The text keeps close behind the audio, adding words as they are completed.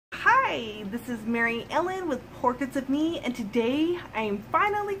Hi, this is Mary Ellen with Portraits of Me, and today I am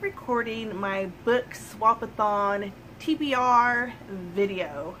finally recording my BookSwapAthon TBR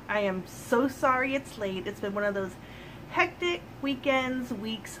video. I am so sorry it's late. It's been one of those hectic weekends,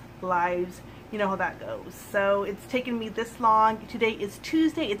 weeks, lives. You know how that goes. So it's taken me this long. Today is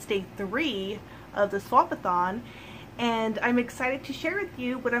Tuesday. It's day 3 of the Swapathon, and I'm excited to share with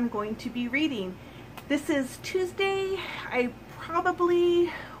you what I'm going to be reading. This is Tuesday. I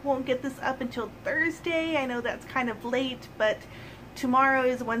probably won't get this up until Thursday. I know that's kind of late, but tomorrow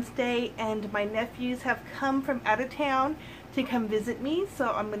is Wednesday and my nephews have come from out of town to come visit me,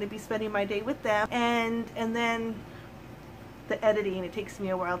 so I'm going to be spending my day with them, and then the editing, it takes me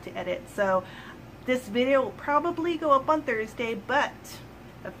a while to edit. So this video will probably go up on Thursday, but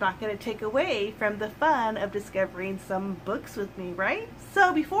that's not going to take away from the fun of discovering some books with me, right?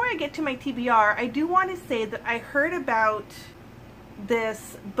 So before I get to my TBR, I do want to say that I heard about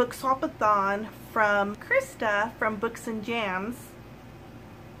this BookSwapAthon from Krista from Books and Jams.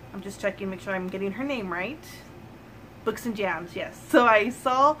 I'm just checking, make sure I'm getting her name right. Books and Jams, yes. So I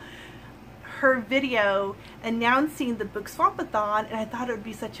saw her video announcing the BookSwapAthon, and I thought it would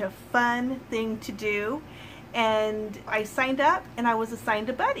be such a fun thing to do. And I signed up, and I was assigned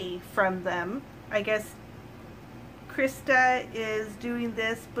a buddy from them. I guess Krista is doing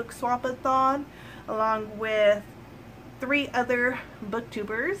this BookSwapAthon along with 3 other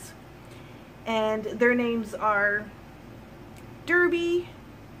booktubers, and their names are Derby,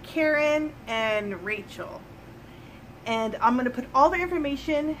 Karen, and Rachel. And I'm going to put all the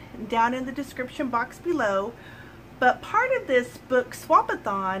information down in the description box below. But part of this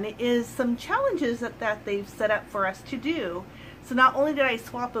BookSwapAthon is some challenges that they've set up for us to do. So not only did I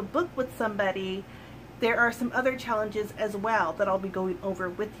swap a book with somebody, there are some other challenges as well that I'll be going over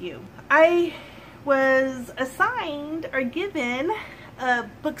with you. I was assigned or given a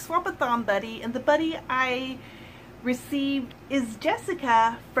BookSwapAthon buddy, and the buddy I received is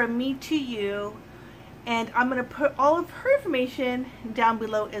Jessica from Me to You, and I'm going to put all of her information down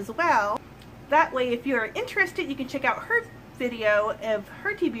below as well. That way, if you're interested, you can check out her video of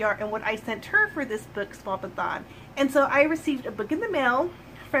her TBR and what I sent her for this BookSwapAthon. And so I received a book in the mail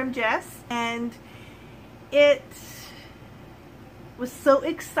from Jess, and it was so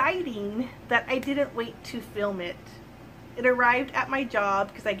exciting that I didn't wait to film it. It arrived at my job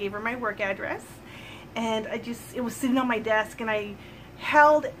because I gave her my work address, and it was sitting on my desk, and I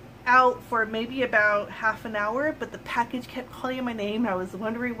held out for maybe about half an hour, but the package kept calling my name. I was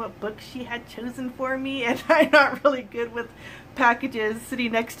wondering what book she had chosen for me, and I'm not really good with packages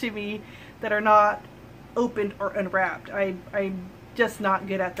sitting next to me that are not opened or unwrapped. I'm just not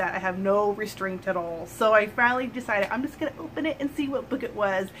good at that. I have no restraint at all. So I finally decided I'm just gonna open it and see what book it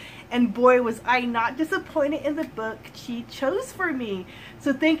was, and boy was I not disappointed in the book she chose for me.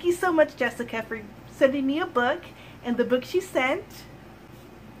 So thank you so much, Jessica, for sending me a book, and the book she sent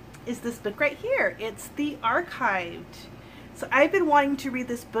is this book right here. It's The Archived. So I've been wanting to read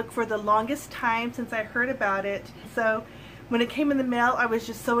this book for the longest time since I heard about it. So when it came in the mail, I was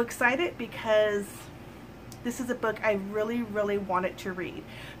just so excited because this is a book I really, really wanted to read.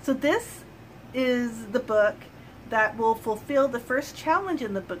 So this is the book that will fulfill the first challenge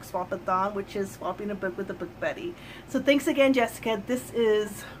in the BookSwapAthon, which is swapping a book with a book buddy. So thanks again, Jessica. This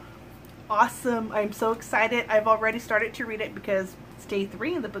is awesome. I'm so excited. I've already started to read it because it's day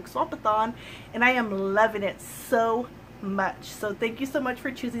 3 in the BookSwapAthon, and I am loving it so much. So thank you so much for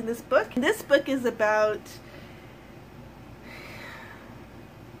choosing this book. And this book is about,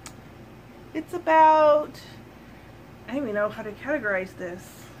 I don't even know how to categorize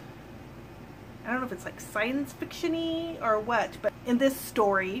this. I don't know if it's like science fiction-y or what, but in this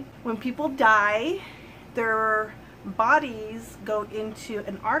story, when people die, their bodies go into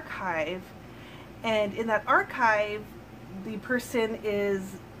an archive, and in that archive, the person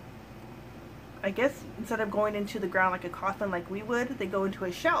is, I guess, instead of going into the ground like a coffin like we would, they go into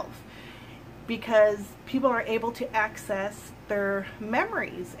a shelf, because people are able to access their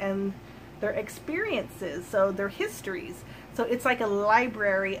memories and their experiences, so their histories. So it's like a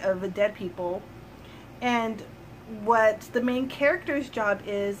library of the dead people. And what the main character's job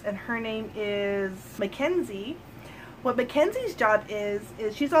is, and her name is Mackenzie, what Mackenzie's job is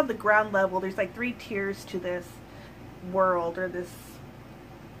she's on the ground level. There's like 3 tiers to this world, or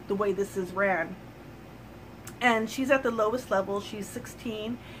the way this is ran. And she's at the lowest level. She's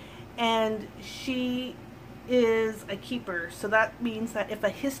 16, and she is a keeper. So that means that if a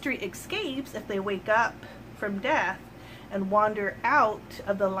history escapes, if they wake up from death and wander out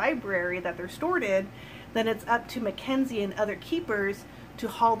of the library that they're stored in, then it's up to Mackenzie and other keepers to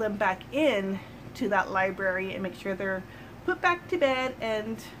haul them back in to that library and make sure they're put back to bed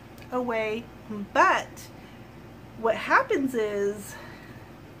and away. But what happens is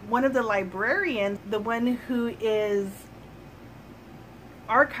one of the librarians, the one who is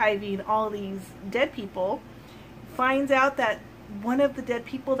archiving all these dead people, finds out that one of the dead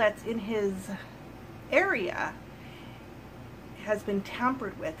people that's in his area has been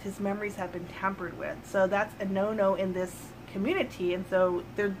tampered with. His memories have been tampered with. So that's a no-no in this community. And so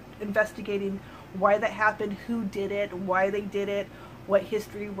they're investigating why that happened, who did it, why they did it, what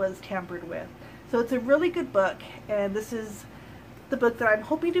history was tampered with. So it's a really good book, and this is the book that I'm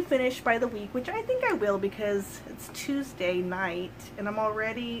hoping to finish by the week, which I think I will because it's Tuesday night and I'm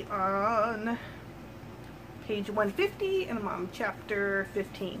already on page 150 and I'm on chapter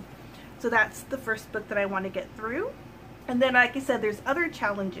 15. So that's the first book that I want to get through. And then, like I said, there's other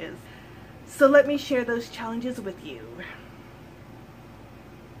challenges. So let me share those challenges with you.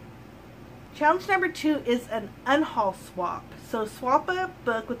 Challenge number 2 is an UNHAUL swap. So swap a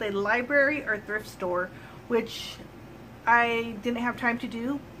book with a library or thrift store, which I didn't have time to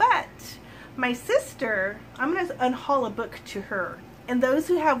do, but my sister, I'm going to unhaul a book to her. And those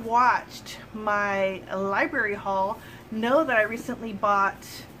who have watched my library haul know that I recently bought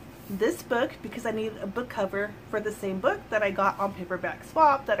this book because I needed a book cover for the same book that I got on paperback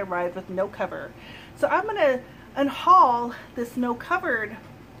swap that arrived with no cover. So I'm going to unhaul this no covered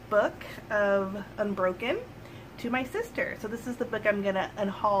book of Unbroken to my sister. So this is the book I'm going to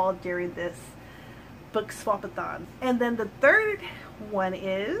unhaul during this BookSwapAthon. And then the third one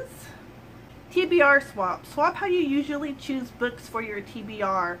is TBR swap. Swap how you usually choose books for your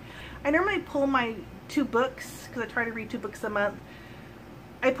TBR. I normally pull my 2 books because I try to read 2 books a month.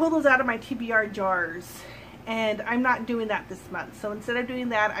 I pull those out of my TBR jars, and I'm not doing that this month. So instead of doing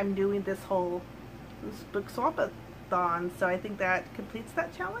that, I'm doing this BookSwapAthon. So I think that completes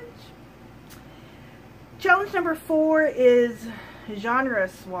that challenge. Challenge number 4 is genre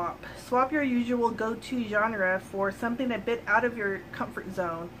swap. Swap your usual go-to genre for something a bit out of your comfort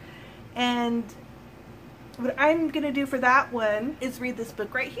zone. And what I'm going to do for that one is read this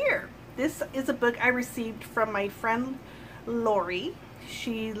book right here. This is a book I received from my friend Lori.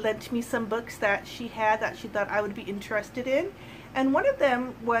 She lent me some books that she had that she thought I would be interested in, and one of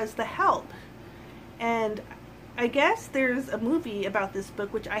them was The Help. And I guess there's a movie about this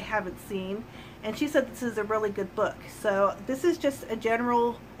book which I haven't seen, and she said this is a really good book. So this is just a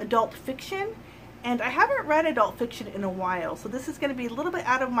general adult fiction, and I haven't read adult fiction in a while, so this is going to be a little bit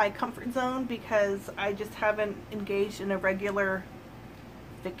out of my comfort zone because I just haven't engaged in a regular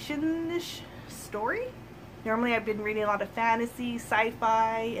fiction-ish story. Normally I've been reading a lot of fantasy,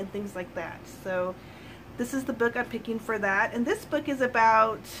 sci-fi, and things like that. So this is the book I'm picking for that. And this book is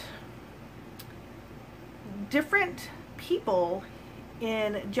about different people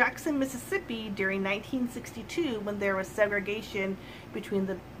in Jackson, Mississippi during 1962 when there was segregation between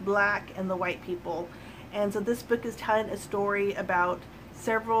the black and the white people. And so this book is telling a story about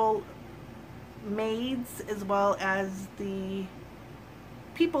several maids as well as the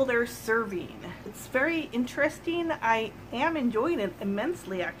people they're serving. It's very interesting. I am enjoying it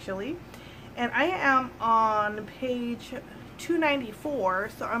immensely, actually. And I am on page 294,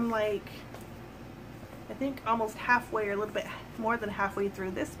 so I'm like, I think almost halfway or a little bit more than halfway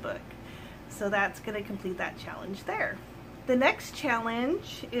through this book. So that's going to complete that challenge there. The next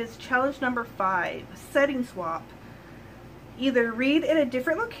challenge is challenge number 5, setting swap. Either read in a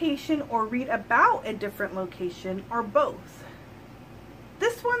different location or read about a different location, or both.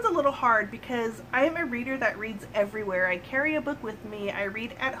 This one's a little hard because I am a reader that reads everywhere. I carry a book with me. I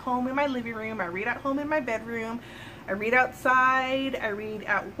read at home in my living room. I read at home in my bedroom. I read outside. I read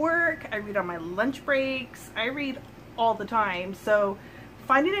at work. I read on my lunch breaks. I read all the time. So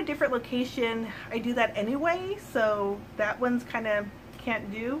finding a different location, I do that anyway. So that one's kind of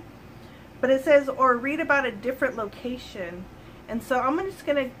can't do. But it says, or read about a different location. And so I'm just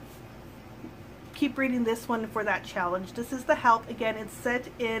going to keep reading this one for that challenge. This is The Help. Again, it's set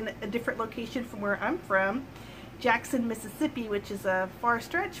in a different location from where I'm from, Jackson, Mississippi, which is a far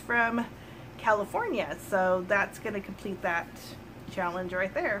stretch from California. So that's going to complete that challenge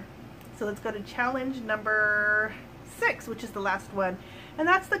right there. So let's go to challenge number 6, which is the last one. And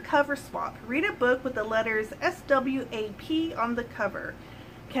that's the cover swap. Read a book with the letters SWAP on the cover.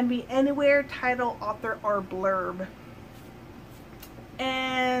 Can be anywhere, title, author, or blurb.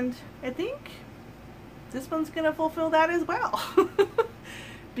 And I think this one's going to fulfill that as well.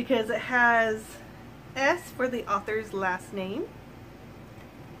 Because it has S for the author's last name.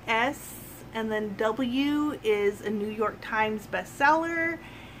 S and then W is a New York Times bestseller.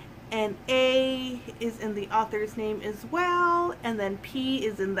 And A is in the author's name as well. And then P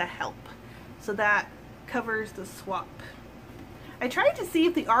is in The Help. So that covers the swap. I tried to see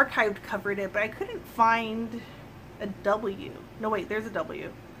if the archived covered it, but I couldn't find a W. No, wait, there's a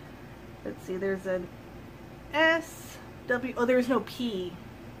W. Let's see, there's an S, W, oh, there's no P.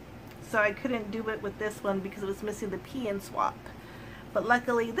 So I couldn't do it with this one because it was missing the P in swap. But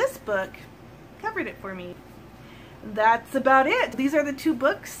luckily this book covered it for me. That's about it. These are the 2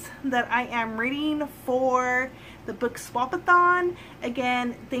 books that I am reading for the BookSwapAthon.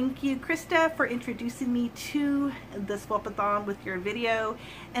 Again, thank you, Krista, for introducing me to the Swapathon with your video.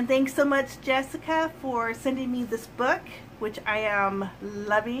 And thanks so much, Jessica, for sending me this book, which I am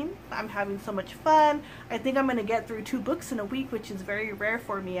loving. I'm having so much fun. I think I'm going to get through 2 books in a week, which is very rare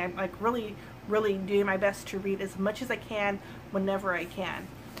for me. I'm like really doing my best to read as much as I can whenever I can.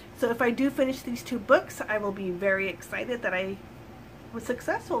 So if I do finish these 2 books, I will be very excited that I was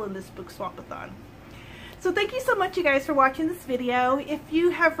successful in this BookSwapAthon. So thank you so much, you guys, for watching this video. If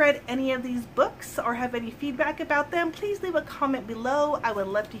you have read any of these books or have any feedback about them, please leave a comment below. I would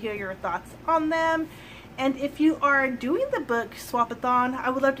love to hear your thoughts on them. And if you are doing the BookSwapAthon,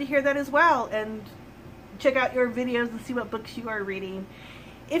 I would love to hear that as well and check out your videos and see what books you are reading.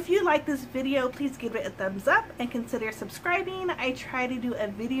 If you like this video, please give it a thumbs up and consider subscribing. I try to do a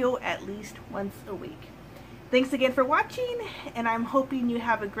video at least once a week. Thanks again for watching, and I'm hoping you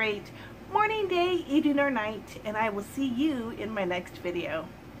have a great morning, day, evening, or night, and I will see you in my next video.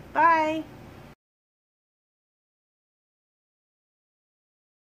 Bye!